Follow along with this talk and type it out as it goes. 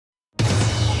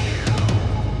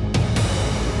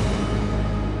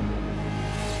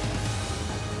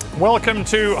Welcome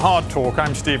to Hard Talk.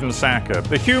 I'm Stephen Sacker.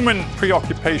 The human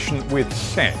preoccupation with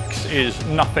sex is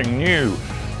nothing new,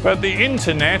 but the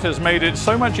internet has made it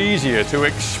so much easier to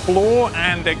explore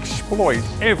and exploit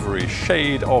every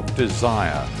shade of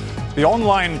desire. The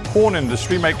online porn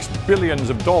industry makes billions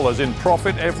of dollars in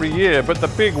profit every year, but the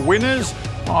big winners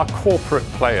are corporate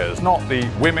players, not the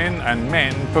women and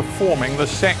men performing the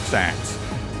sex acts.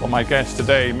 Well, my guest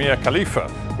today, Mia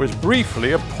Khalifa, was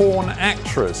briefly a porn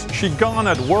actress. She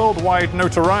garnered worldwide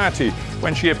notoriety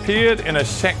when she appeared in a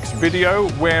sex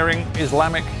video wearing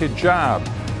Islamic hijab.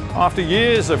 After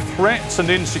years of threats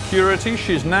and insecurity,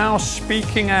 she's now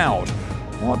speaking out.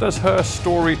 What does her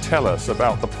story tell us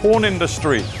about the porn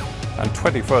industry and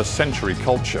 21st century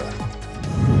culture?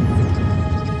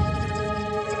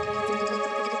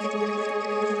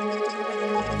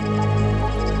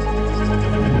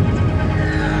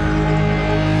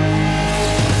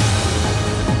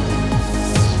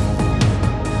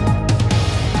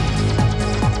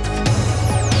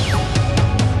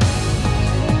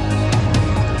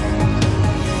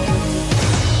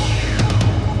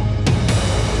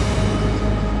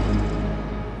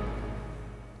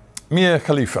 Mia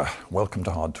Khalifa, welcome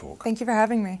to Hard Talk. Thank you for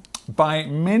having me. By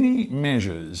many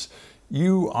measures,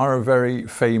 you are a very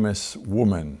famous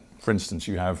woman. For instance,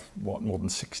 you have, more than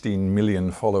 16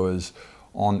 million followers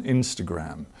on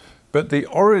Instagram. But the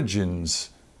origins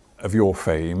of your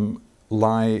fame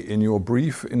lie in your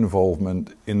brief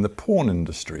involvement in the porn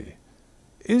industry.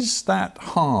 Is that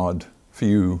hard for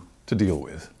you to deal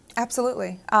with?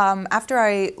 Absolutely. After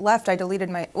I left, I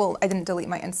didn't delete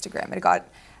my Instagram. It got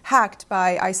hacked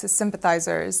by ISIS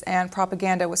sympathizers and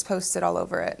propaganda was posted all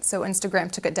over it. So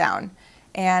Instagram took it down.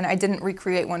 And I didn't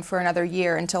recreate one for another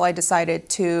year until I decided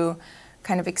to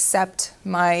kind of accept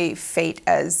my fate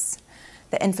as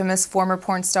the infamous former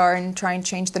porn star and try and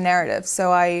change the narrative.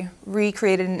 So I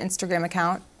recreated an Instagram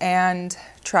account and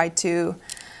tried to,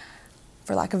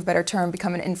 for lack of a better term,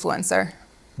 become an influencer.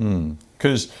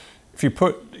 Because if you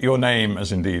put your name,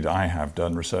 as indeed I have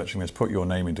done researching this, put your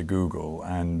name into Google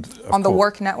and... On the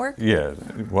Work Network? Yeah,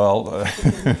 well,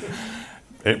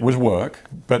 it was work.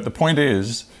 But the point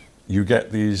is, you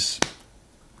get these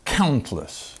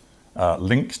countless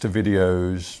links to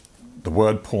videos, the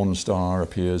word porn star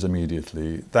appears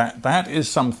immediately. That is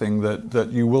something that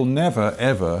you will never,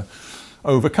 ever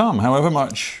overcome, however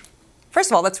much...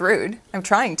 First of all, that's rude. I'm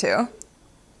trying to.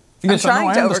 Yes,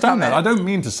 I understand that. I don't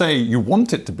mean to say you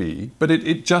want it to be, but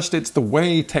it's the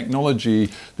way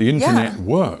technology, the internet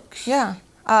works. Yeah.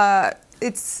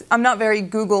 I'm not very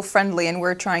Google friendly, and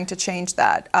we're trying to change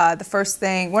that.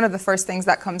 One of the first things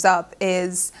that comes up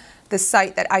is the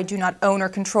site that I do not own or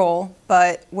control,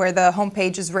 but where the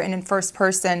homepage is written in first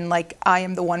person, like I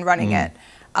am the one running it.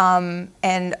 And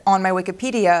on my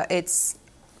Wikipedia, it's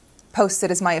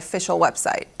posted as my official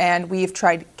website, and we've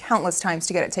tried countless times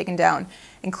to get it taken down,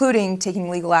 including taking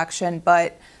legal action,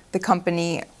 but the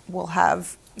company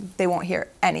they won't hear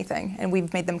anything, and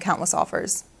we've made them countless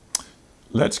offers.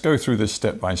 Let's go through this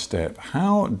step by step.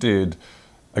 How did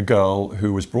a girl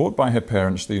who was brought by her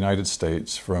parents to the United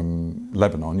States from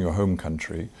Lebanon, your home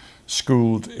country,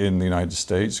 schooled in the United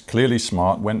States, clearly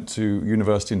smart, went to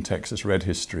university in Texas, read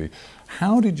history,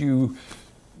 how did you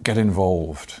get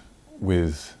involved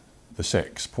with the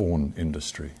sex porn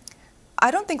industry?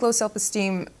 I don't think low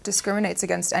self-esteem discriminates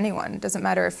against anyone. It doesn't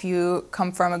matter if you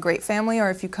come from a great family or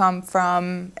if you come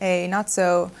from a not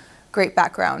so great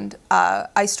background.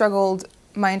 I struggled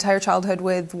my entire childhood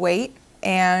with weight,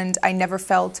 and I never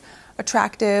felt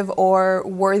attractive or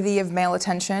worthy of male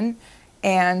attention.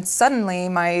 And suddenly,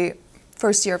 my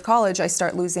first year of college, I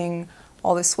start losing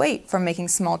all this weight from making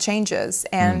small changes.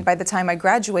 And by the time I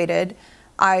graduated,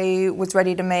 I was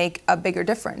ready to make a bigger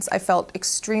difference. I felt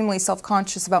extremely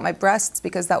self-conscious about my breasts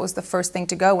because that was the first thing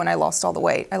to go when I lost all the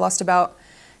weight. I lost about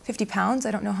 50 pounds.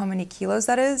 I don't know how many kilos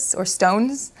that is, or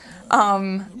stones.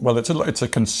 Well, it's a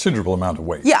considerable amount of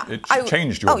weight. Yeah. It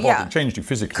changed your body, it changed you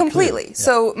physically. Completely. Yeah.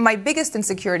 So my biggest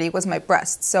insecurity was my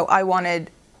breasts. So I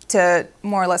wanted to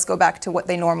more or less go back to what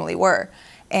they normally were.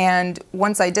 And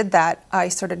once I did that, I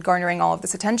started garnering all of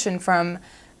this attention from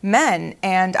men,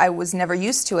 and I was never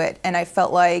used to it. And I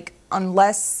felt like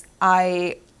unless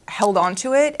I held on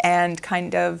to it and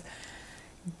kind of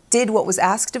did what was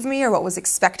asked of me or what was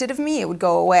expected of me, it would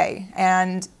go away.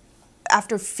 And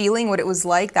after feeling what it was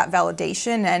like, that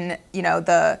validation and,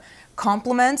 the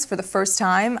compliments for the first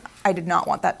time, I did not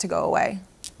want that to go away.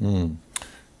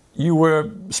 You were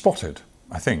spotted,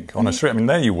 I think, on a street. I mean,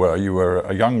 there you were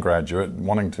a young graduate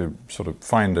wanting to sort of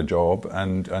find a job,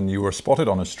 and you were spotted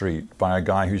on a street by a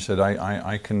guy who said,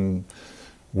 I can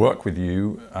work with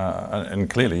you, and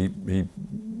clearly he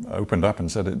opened up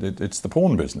and said it's the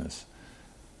porn business.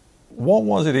 What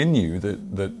was it in you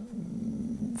that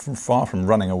far from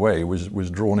running away, was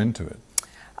drawn into it?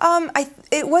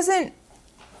 It wasn't.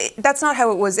 That's not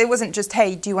how it was. It wasn't just,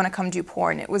 hey, do you want to come do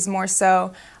porn? It was more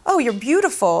so, oh, you're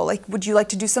beautiful. Like, would you like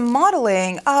to do some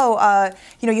modeling? Oh,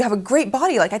 you have a great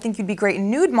body. Like, I think you'd be great in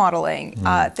nude modeling.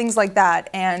 Things like that.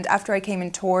 And after I came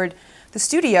and toured the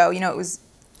studio, it was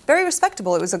very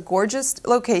respectable. It was a gorgeous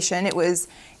location. It was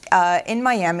in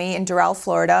Miami, in Doral,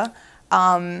 Florida.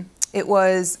 It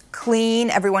was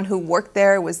clean. Everyone who worked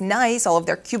there was nice. All of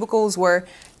their cubicles were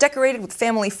decorated with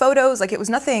family photos. Like, it was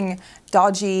nothing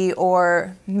dodgy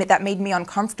or that made me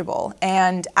uncomfortable.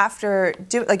 And after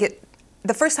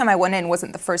the first time I went in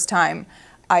wasn't the first time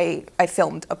I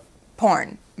filmed a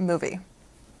porn movie.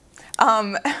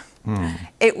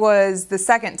 It was the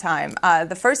second time.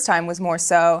 The first time was more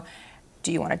so,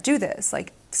 do you want to do this?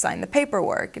 Like, sign the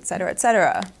paperwork, et cetera, et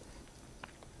cetera.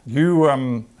 You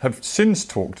have since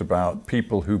talked about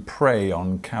people who prey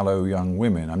on callow young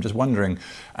women. I'm just wondering,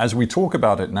 as we talk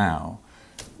about it now,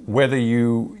 whether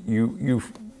you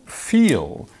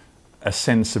feel a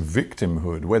sense of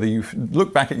victimhood, whether you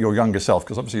look back at your younger self,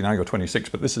 because obviously now you're 26,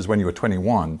 but this is when you were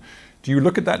 21. Do you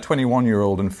look at that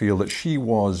 21-year-old and feel that she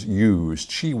was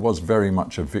used, she was very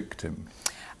much a victim?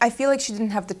 I feel like she didn't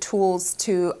have the tools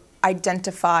to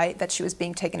identify that she was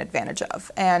being taken advantage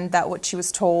of, and that what she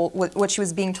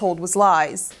was being told was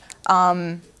lies.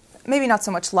 Maybe not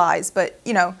so much lies, but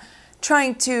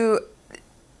trying to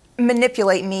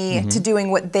manipulate me to doing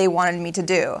what they wanted me to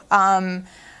do.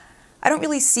 I don't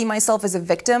really see myself as a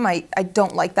victim. I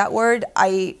don't like that word.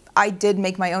 I did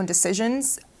make my own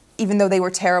decisions, even though they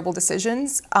were terrible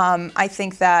decisions. I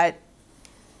think that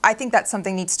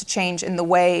something needs to change in the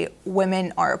way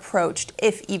women are approached,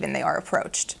 if even they are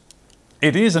approached.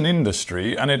 It is an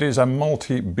industry, and it is a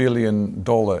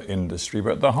multi-billion-dollar industry,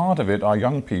 but at the heart of it are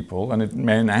young people, and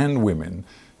men and women,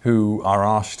 who are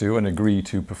asked to and agree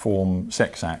to perform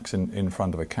sex acts in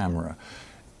front of a camera.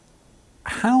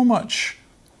 How much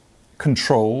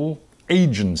control,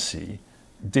 agency,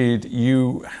 did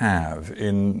you have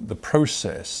in the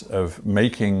process of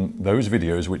making those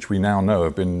videos, which we now know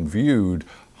have been viewed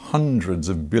hundreds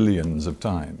of billions of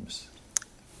times?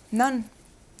 None.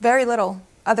 Very little.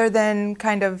 Other than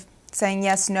kind of saying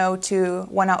yes, no to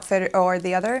one outfit or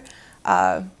the other.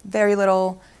 Very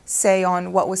little say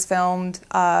on what was filmed,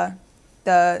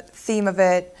 the theme of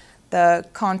it, the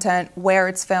content, where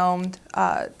it's filmed.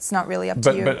 It's not really up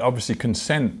to you. But obviously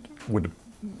consent would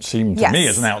seem to me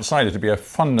as an outsider to be a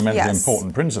fundamentally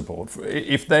important principle.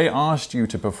 If they asked you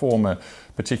to perform a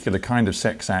particular kind of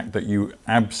sex act that you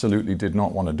absolutely did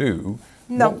not want to do...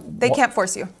 No, they can't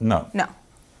force you. No. No,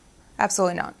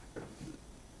 absolutely not.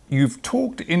 You've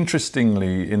talked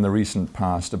interestingly in the recent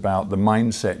past about the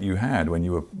mindset you had when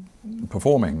you were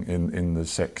performing in the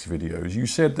sex videos. You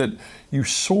said that you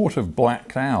sort of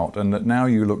blacked out, and that now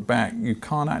you look back, you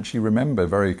can't actually remember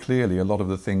very clearly a lot of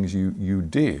the things you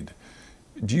did.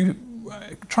 Do you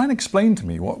try and explain to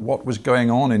me what was going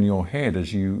on in your head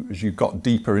as you got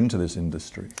deeper into this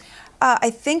industry? I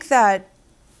think that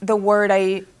the word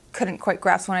I couldn't quite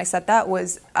grasp when I said that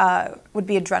would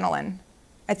be adrenaline.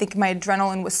 I think my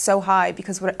adrenaline was so high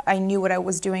because I knew what I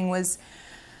was doing was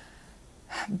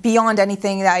beyond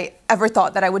anything that I ever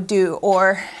thought that I would do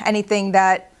or anything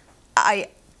that I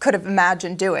could have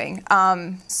imagined doing.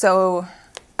 So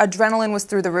adrenaline was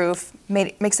through the roof,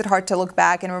 makes it hard to look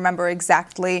back and remember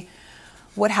exactly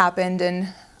what happened and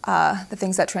the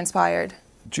things that transpired.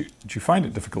 Do you find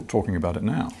it difficult talking about it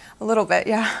now? A little bit,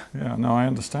 yeah. Yeah, no, I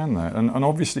understand that. And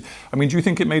obviously, I mean, do you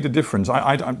think it made a difference?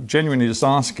 I'm genuinely just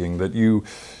asking that you're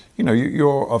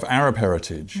of Arab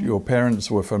heritage. Your parents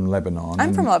were from Lebanon.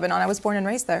 I'm from Lebanon. I was born and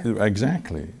raised there.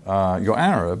 Exactly. You're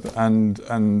Arab, and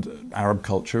Arab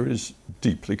culture is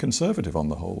deeply conservative on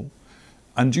the whole.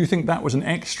 And do you think that was an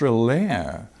extra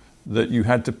layer that you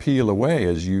had to peel away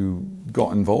as you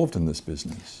got involved in this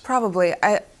business? Probably.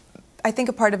 I think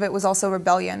a part of it was also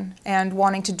rebellion and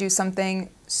wanting to do something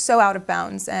so out of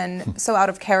bounds and so out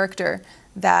of character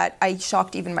that I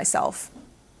shocked even myself.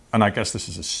 And I guess this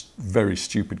is a very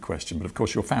stupid question, but of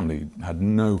course your family had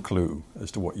no clue as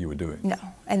to what you were doing. No,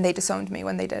 and they disowned me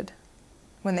when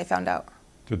they found out.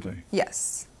 Did they?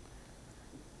 Yes.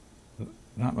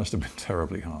 That must have been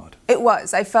terribly hard. It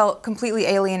was. I felt completely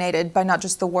alienated by not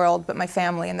just the world, but my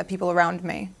family and the people around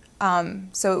me.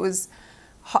 So it was...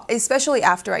 especially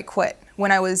after I quit,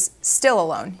 when I was still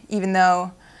alone, even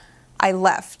though I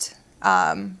left.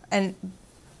 And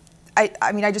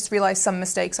I just realized some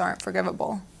mistakes aren't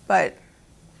forgivable. But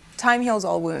time heals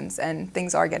all wounds, and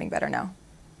things are getting better now.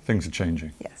 Things are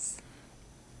changing. Yes.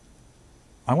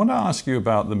 I want to ask you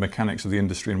about the mechanics of the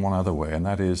industry in one other way, and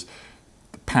that is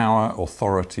power,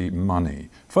 authority, money.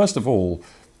 First of all,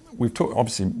 we've talked,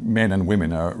 obviously men and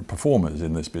women are performers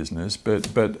in this business, but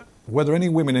were there any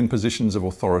women in positions of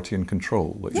authority and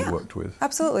control that you worked with?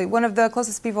 Absolutely. One of the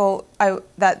closest people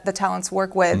that the talents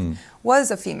work with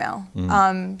was a female.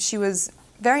 She was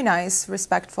very nice,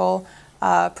 respectful,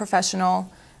 professional.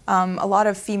 A lot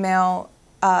of female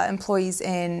employees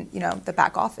in the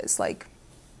back office, like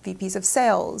VPs of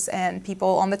sales and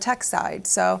people on the tech side.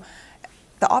 So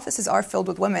the offices are filled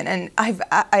with women. And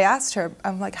I asked her,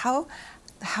 I'm like, how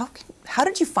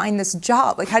did you find this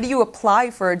job? Like, how do you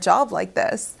apply for a job like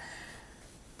this?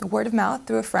 The word of mouth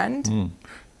through a friend.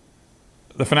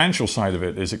 The financial side of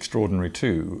it is extraordinary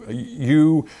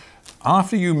too.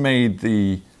 After you made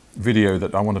the video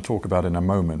that I want to talk about in a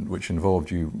moment, which involved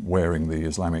you wearing the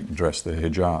Islamic dress, the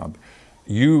hijab,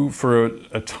 you, for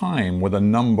a time, were the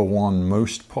 #1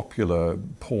 most popular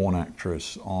porn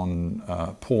actress on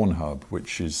Pornhub,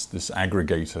 which is this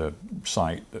aggregator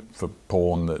site for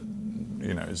porn that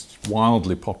is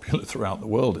wildly popular throughout the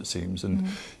world, it seems. And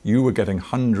you were getting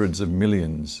hundreds of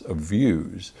millions of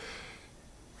views.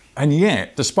 And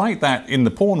yet, despite that, in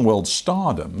the porn world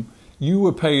stardom, you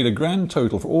were paid a grand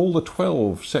total for all the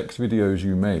 12 sex videos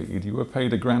you made. You were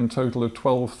paid a grand total of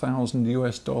 $12,000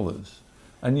 US.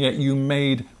 And yet you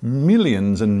made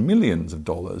millions and millions of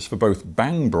dollars for both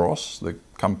Bang Bros, the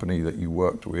company that you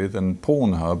worked with, and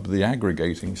Pornhub, the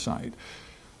aggregating site.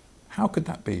 How could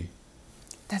that be?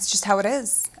 That's just how it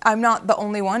is. I'm not the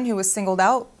only one who was singled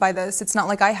out by this. It's not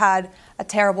like I had a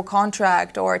terrible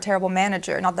contract or a terrible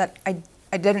manager. Not that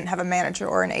I didn't have a manager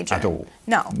or an agent. At all?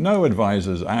 No. No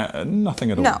advisors, nothing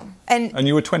at all? No. And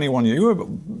you were 21, you were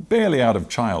barely out of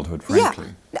childhood, frankly.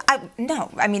 Yeah. No.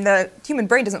 I mean, the human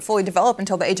brain doesn't fully develop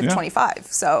until the age of 25.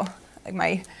 So like,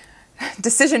 my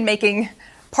decision-making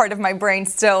part of my brain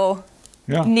still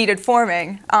needed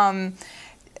forming.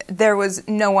 There was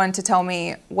no one to tell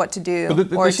me what to do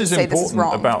or to say this is wrong. This is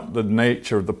important about the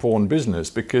nature of the porn business,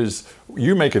 because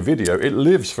you make a video, it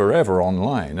lives forever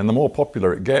online, and the more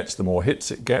popular it gets, the more hits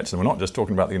it gets. And we're not just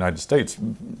talking about the United States.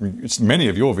 Many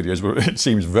of your videos were, it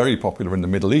seems, very popular in the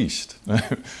Middle East.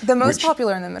 The most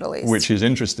popular in the Middle East. Which is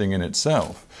interesting in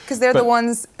itself. Because they're the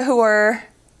ones who are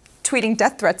tweeting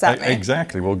death threats at me.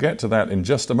 Exactly. We'll get to that in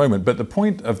just a moment. But the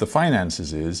point of the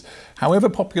finances is, however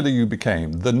popular you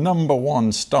became, the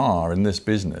 #1 star in this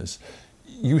business,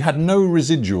 you had no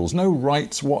residuals, no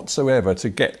rights whatsoever to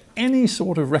get any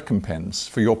sort of recompense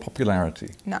for your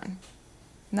popularity. None.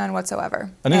 None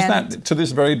whatsoever. And is that, to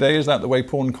this very day, is that the way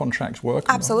porn contracts work?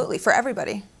 Absolutely. For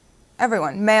everybody.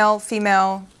 Everyone. Male,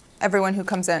 female, everyone who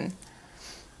comes in.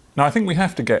 Now, I think we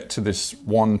have to get to this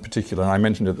one particular, and I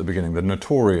mentioned at the beginning, the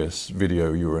notorious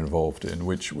video you were involved in,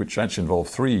 which actually involved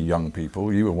 3 young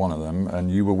people. You were one of them, and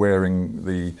you were wearing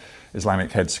the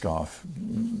Islamic headscarf,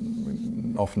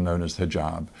 often known as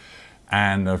hijab.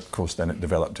 And, of course, then it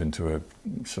developed into a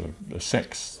sort of a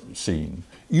sex scene.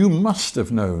 You must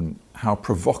have known how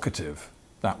provocative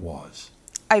that was.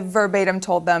 I verbatim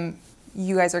told them,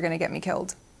 you guys are going to get me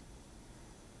killed.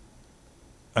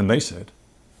 And they said?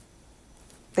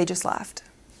 They just laughed.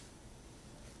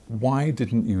 Why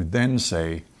didn't you then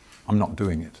say, I'm not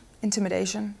doing it?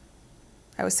 Intimidation.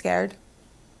 I was scared.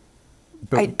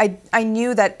 But I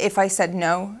knew that if I said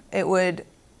no, it would,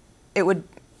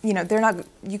 they're not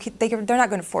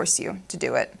going to force you to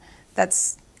do it. At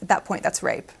that point, that's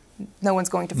rape. No one's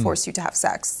going to force you to have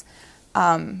sex.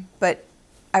 But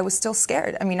I was still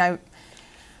scared. I mean,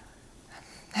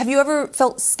 have you ever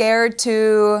felt scared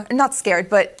not scared,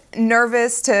 but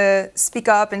nervous to speak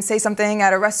up and say something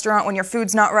at a restaurant when your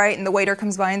food's not right and the waiter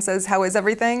comes by and says, how is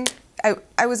everything?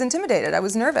 I was intimidated. I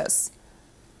was nervous.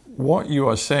 What you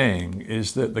are saying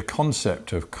is that the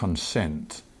concept of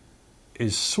consent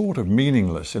is sort of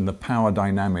meaningless in the power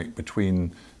dynamic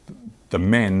between the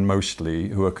men, mostly,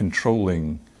 who are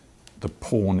controlling the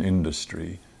porn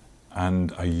industry,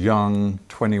 and a young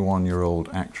 21-year-old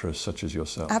actress such as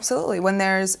yourself. Absolutely. When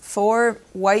there's 4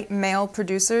 white male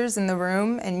producers in the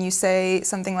room and you say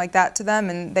something like that to them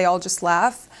and they all just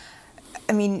laugh,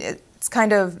 I mean, it's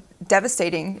kind of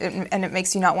devastating, and it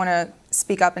makes you not want to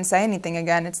speak up and say anything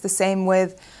again. It's the same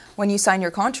with when you sign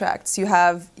your contracts. You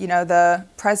have, the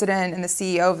president and the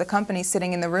CEO of the company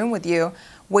sitting in the room with you,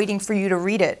 waiting for you to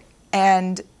read it.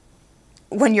 And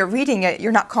when you're reading it,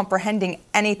 you're not comprehending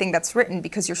anything that's written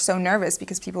because you're so nervous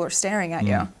because people are staring at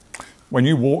you. When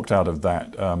you walked out of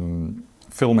that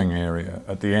filming area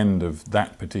at the end of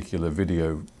that particular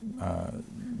video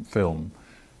film,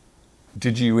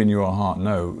 did you in your heart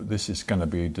know this is going to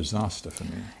be a disaster for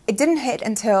me? It didn't hit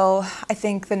until I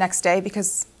think the next day,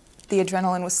 because the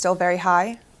adrenaline was still very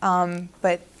high,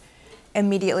 but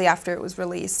immediately after it was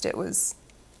released,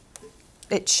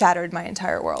 it shattered my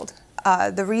entire world.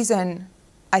 The reason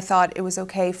I thought it was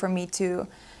okay for me to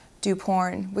do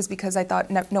porn was because I thought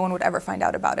no one would ever find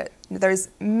out about it. There's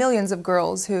millions of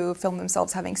girls who film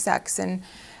themselves having sex and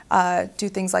do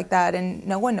things like that, and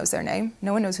no one knows their name,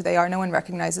 no one knows who they are, no one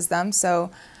recognizes them. So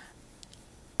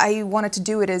I wanted to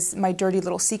do it as my dirty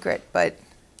little secret, but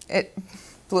it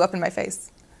blew up in my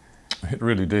face. It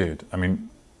really did. I mean,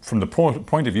 from the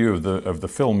point of view of the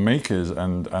filmmakers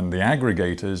and the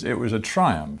aggregators, it was a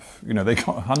triumph. You know, they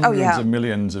got hundreds of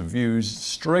millions of views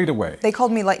straight away. They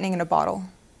called me lightning in a bottle.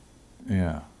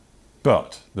 Yeah.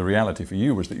 But the reality for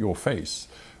you was that your face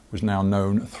was now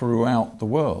known throughout the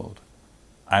world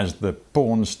as the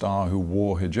porn star who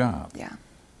wore hijab. Yeah.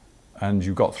 And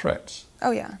you got threats.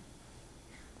 Oh, yeah.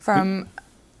 From,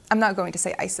 I'm not going to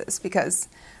say ISIS, because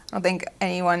I don't think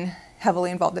anyone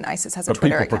heavily involved in ISIS has a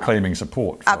Twitter account. But people proclaiming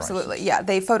support for Absolutely, ISIS. yeah.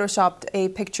 They photoshopped a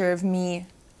picture of me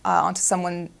onto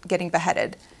someone getting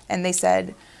beheaded, and they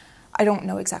said, I don't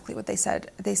know exactly what they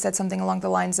said. They said something along the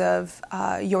lines of,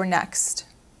 "You're next."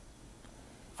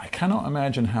 I cannot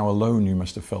imagine how alone you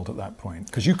must have felt at that point,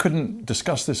 because you couldn't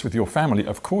discuss this with your family.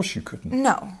 Of course you couldn't.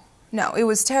 No, it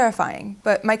was terrifying.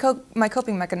 But my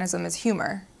coping mechanism is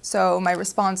humor. So my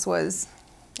response was,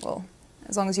 well,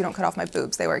 as long as you don't cut off my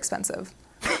boobs, they were expensive.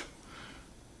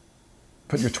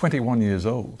 But you're 21 years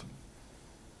old.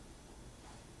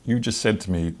 You just said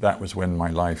to me that was when my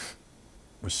life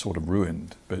was sort of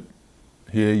ruined. But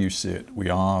here you sit, we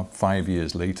are 5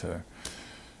 years later.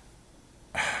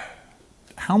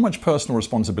 How much personal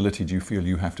responsibility do you feel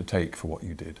you have to take for what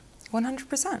you did?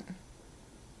 100%.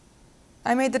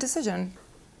 I made the decision.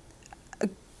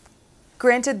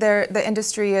 Granted, the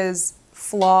industry is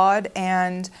flawed,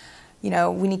 and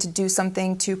we need to do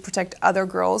something to protect other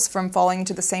girls from falling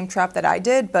into the same trap that I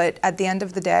did, but at the end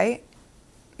of the day,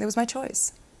 it was my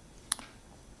choice.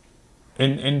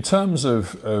 In terms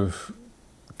of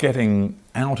getting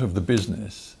out of the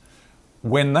business,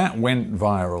 when that went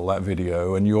viral, that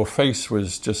video, and your face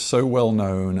was just so well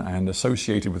known and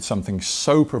associated with something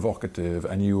so provocative,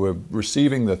 and you were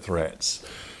receiving the threats,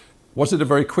 was it a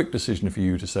very quick decision for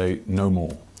you to say no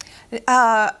more?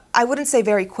 I wouldn't say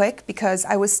very quick, because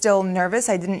I was still nervous.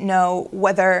 I didn't know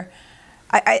whether,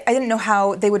 I didn't know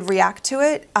how they would react to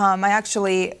it. I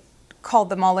actually called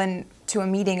them all in to a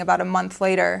meeting about a month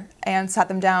later and sat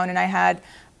them down, and I had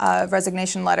a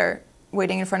resignation letter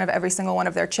waiting in front of every single one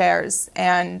of their chairs.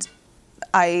 And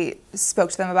I spoke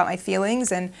to them about my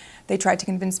feelings, and they tried to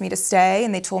convince me to stay,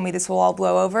 and they told me this will all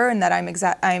blow over and that I'm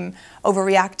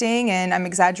overreacting and I'm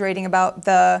exaggerating about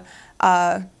the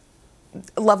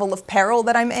level of peril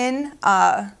that I'm in.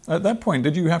 At that point,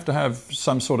 did you have to have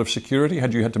some sort of security?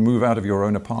 Had you had to move out of your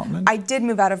own apartment? I did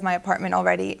move out of my apartment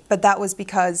already, but that was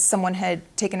because someone had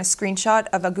taken a screenshot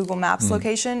of a Google Maps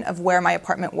location of where my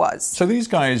apartment was. So these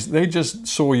guys, they just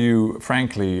saw you,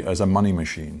 frankly, as a money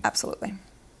machine. Absolutely.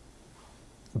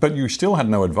 But you still had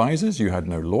no advisors, you had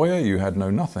no lawyer, you had no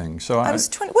nothing. So I was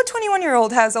what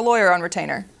 21-year-old has a lawyer on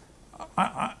retainer?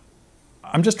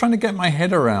 I'm just trying to get my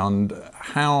head around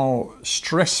how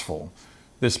stressful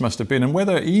this must have been, and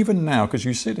whether even now, because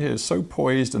you sit here so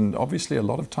poised and obviously a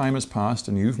lot of time has passed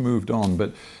and you've moved on,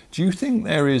 but do you think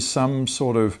there is some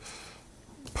sort of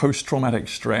post-traumatic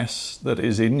stress that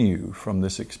is in you from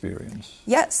this experience?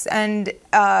 Yes, and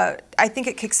I think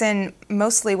it kicks in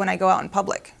mostly when I go out in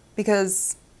public,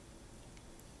 because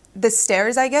the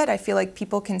stares I get, I feel like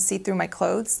people can see through my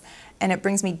clothes, and it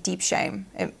brings me deep shame.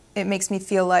 It makes me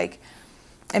feel like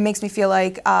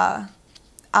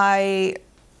I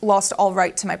lost all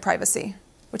right to my privacy,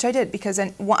 which I did, because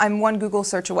I'm one Google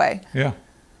search away. Yeah.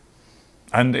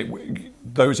 And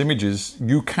those images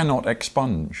you cannot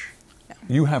expunge. No.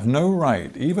 You have no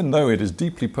right, even though it is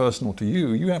deeply personal to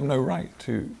you, you have no right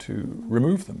to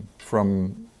remove them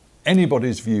from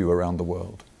anybody's view around the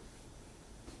world.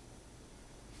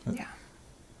 Yeah.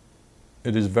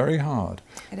 It is very hard.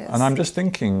 It is. And I'm just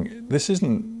thinking, this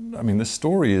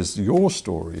story is your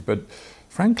story, but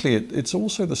frankly, it's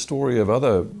also the story of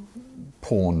other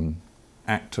porn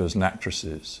actors and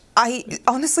actresses. I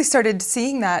honestly started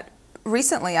seeing that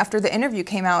recently after the interview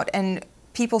came out, and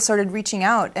people started reaching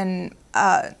out, and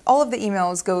all of the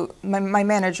emails go, my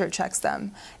manager checks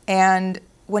them. And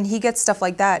when he gets stuff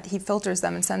like that, he filters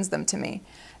them and sends them to me.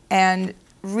 And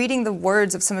reading the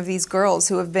words of some of these girls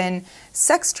who have been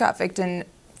sex trafficked and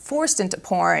forced into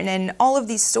porn, and all of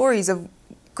these stories of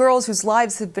girls whose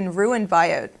lives have been ruined by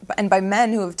it, and by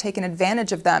men who have taken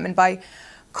advantage of them, and by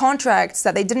contracts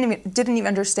that they didn't even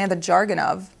understand the jargon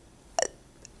of,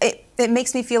 it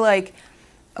makes me feel like,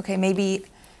 okay, maybe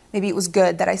maybe it was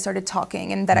good that I started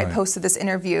talking and that I posted this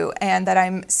interview and that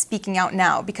I'm speaking out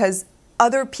now, because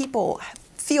other people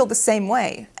feel the same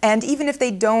way. And even if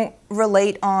they don't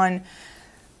relate on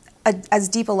as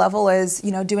deep a level as,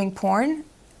 you know, doing porn,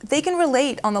 they can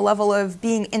relate on the level of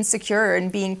being insecure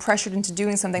and being pressured into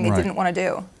doing something they didn't want to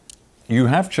do. You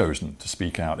have chosen to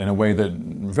speak out in a way that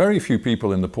very few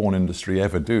people in the porn industry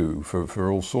ever do,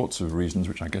 for all sorts of reasons,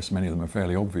 which I guess many of them are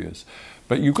fairly obvious.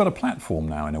 But you've got a platform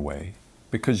now in a way,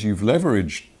 because you've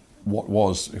leveraged what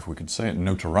was, if we could say it,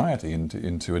 notoriety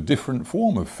into a different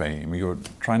form of fame. You're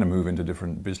trying to move into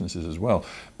different businesses as well.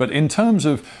 But in terms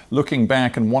of looking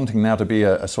back and wanting now to be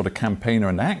a sort of campaigner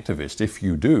and activist, if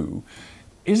you do,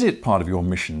 is it part of your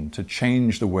mission to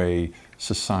change the way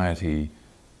society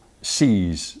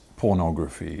sees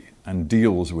pornography and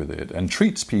deals with it and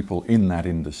treats people in that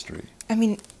industry? I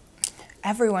mean,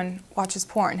 everyone watches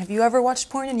porn. Have you ever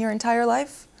watched porn in your entire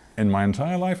life? In my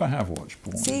entire life, I have watched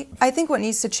porn. See, I think what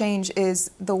needs to change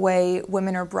is the way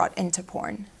women are brought into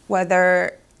porn.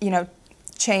 Whether, you know,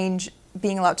 change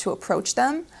being allowed to approach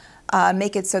them,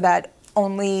 make it so that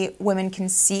only women can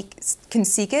seek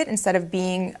it instead of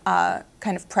being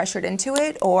kind of pressured into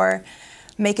it, or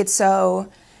make it so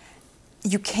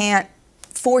you can't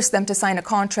force them to sign a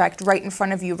contract right in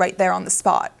front of you, right there on the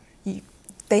spot.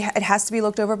 It has to be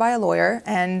looked over by a lawyer,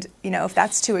 and, you know, if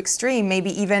that's too extreme, maybe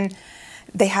even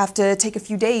they have to take a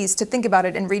few days to think about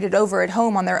it and read it over at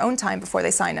home on their own time before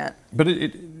they sign it. But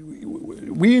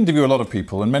we interview a lot of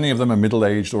people, and many of them are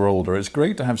middle-aged or older. It's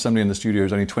great to have somebody in the studio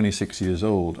who's only 26 years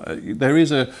old. There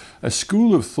is a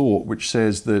school of thought which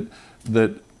says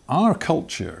that our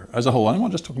culture as a whole, I'm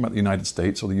not just talking about the United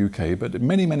States or the UK, but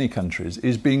many, many countries,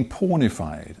 is being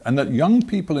pornified, and that young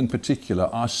people in particular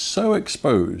are so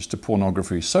exposed to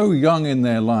pornography, so young in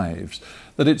their lives,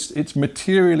 that it's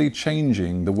materially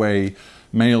changing the way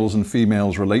males and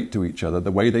females relate to each other,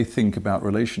 the way they think about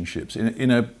relationships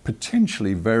in a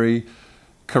potentially very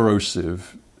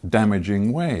corrosive,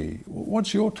 damaging way.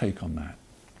 What's your take on that?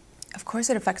 Of course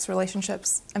it affects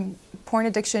relationships. Porn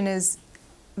addiction is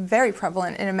very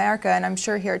prevalent in America, and I'm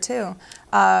sure here too.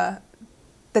 The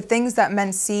things that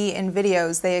men see in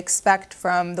videos, they expect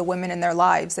from the women in their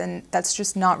lives, and that's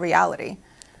just not reality.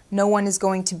 No one is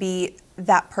going to be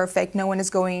that perfect. No one is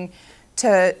going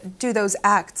to do those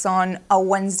acts on a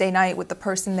Wednesday night with the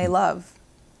person they love.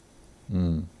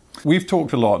 We've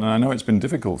talked a lot, and I know it's been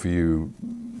difficult for you.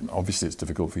 Obviously it's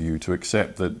difficult for you to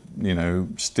accept that, you know,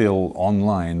 still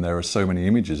online there are so many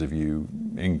images of you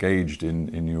engaged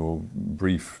in your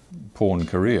brief porn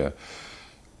career.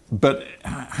 But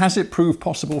has it proved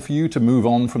possible for you to move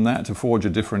on from that, to forge a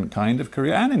different kind of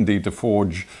career, and indeed to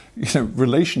forge, you know,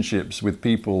 relationships with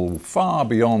people far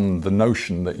beyond the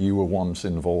notion that you were once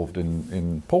involved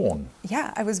in porn?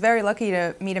 Yeah, I was very lucky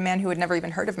to meet a man who had never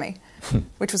even heard of me,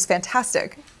 which was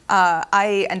fantastic.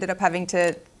 I ended up having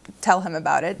to tell him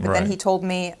about it, but then he told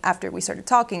me after we started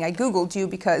talking, I Googled you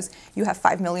because you have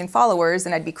 5 million followers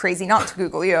and I'd be crazy not to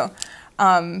Google you.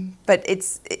 But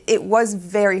it was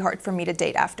very hard for me to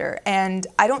date after. And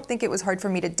I don't think it was hard for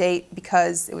me to date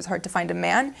because it was hard to find a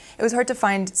man. It was hard to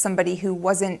find somebody who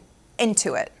wasn't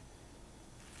into it.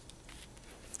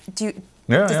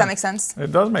 Does that make sense?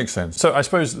 It does make sense. So I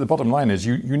suppose the bottom line is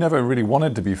you never really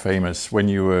wanted to be famous when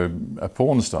you were a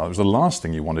porn star. It was the last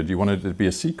thing you wanted. You wanted it to be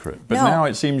a secret. But now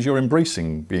it seems you're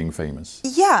embracing being famous.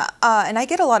 Yeah, and I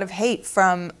get a lot of hate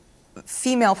from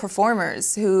female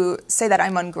performers who say that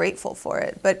I'm ungrateful for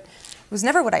it, but it was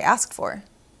never what I asked for.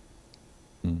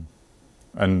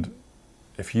 And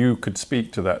if you could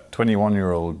speak to that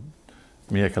 21-year-old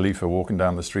Mia Khalifa walking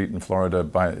down the street in Florida,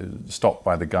 stopped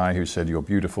by the guy who said, "You're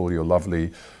beautiful, you're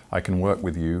lovely, I can work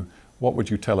with you," what would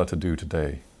you tell her to do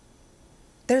today?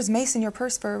 There's mace in your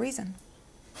purse for a reason.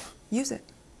 Use it.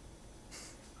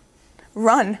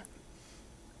 Run.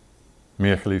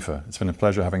 Mia Khalifa, it's been a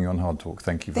pleasure having you on Hard Talk.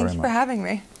 Thank you very much. Thank you for having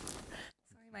me.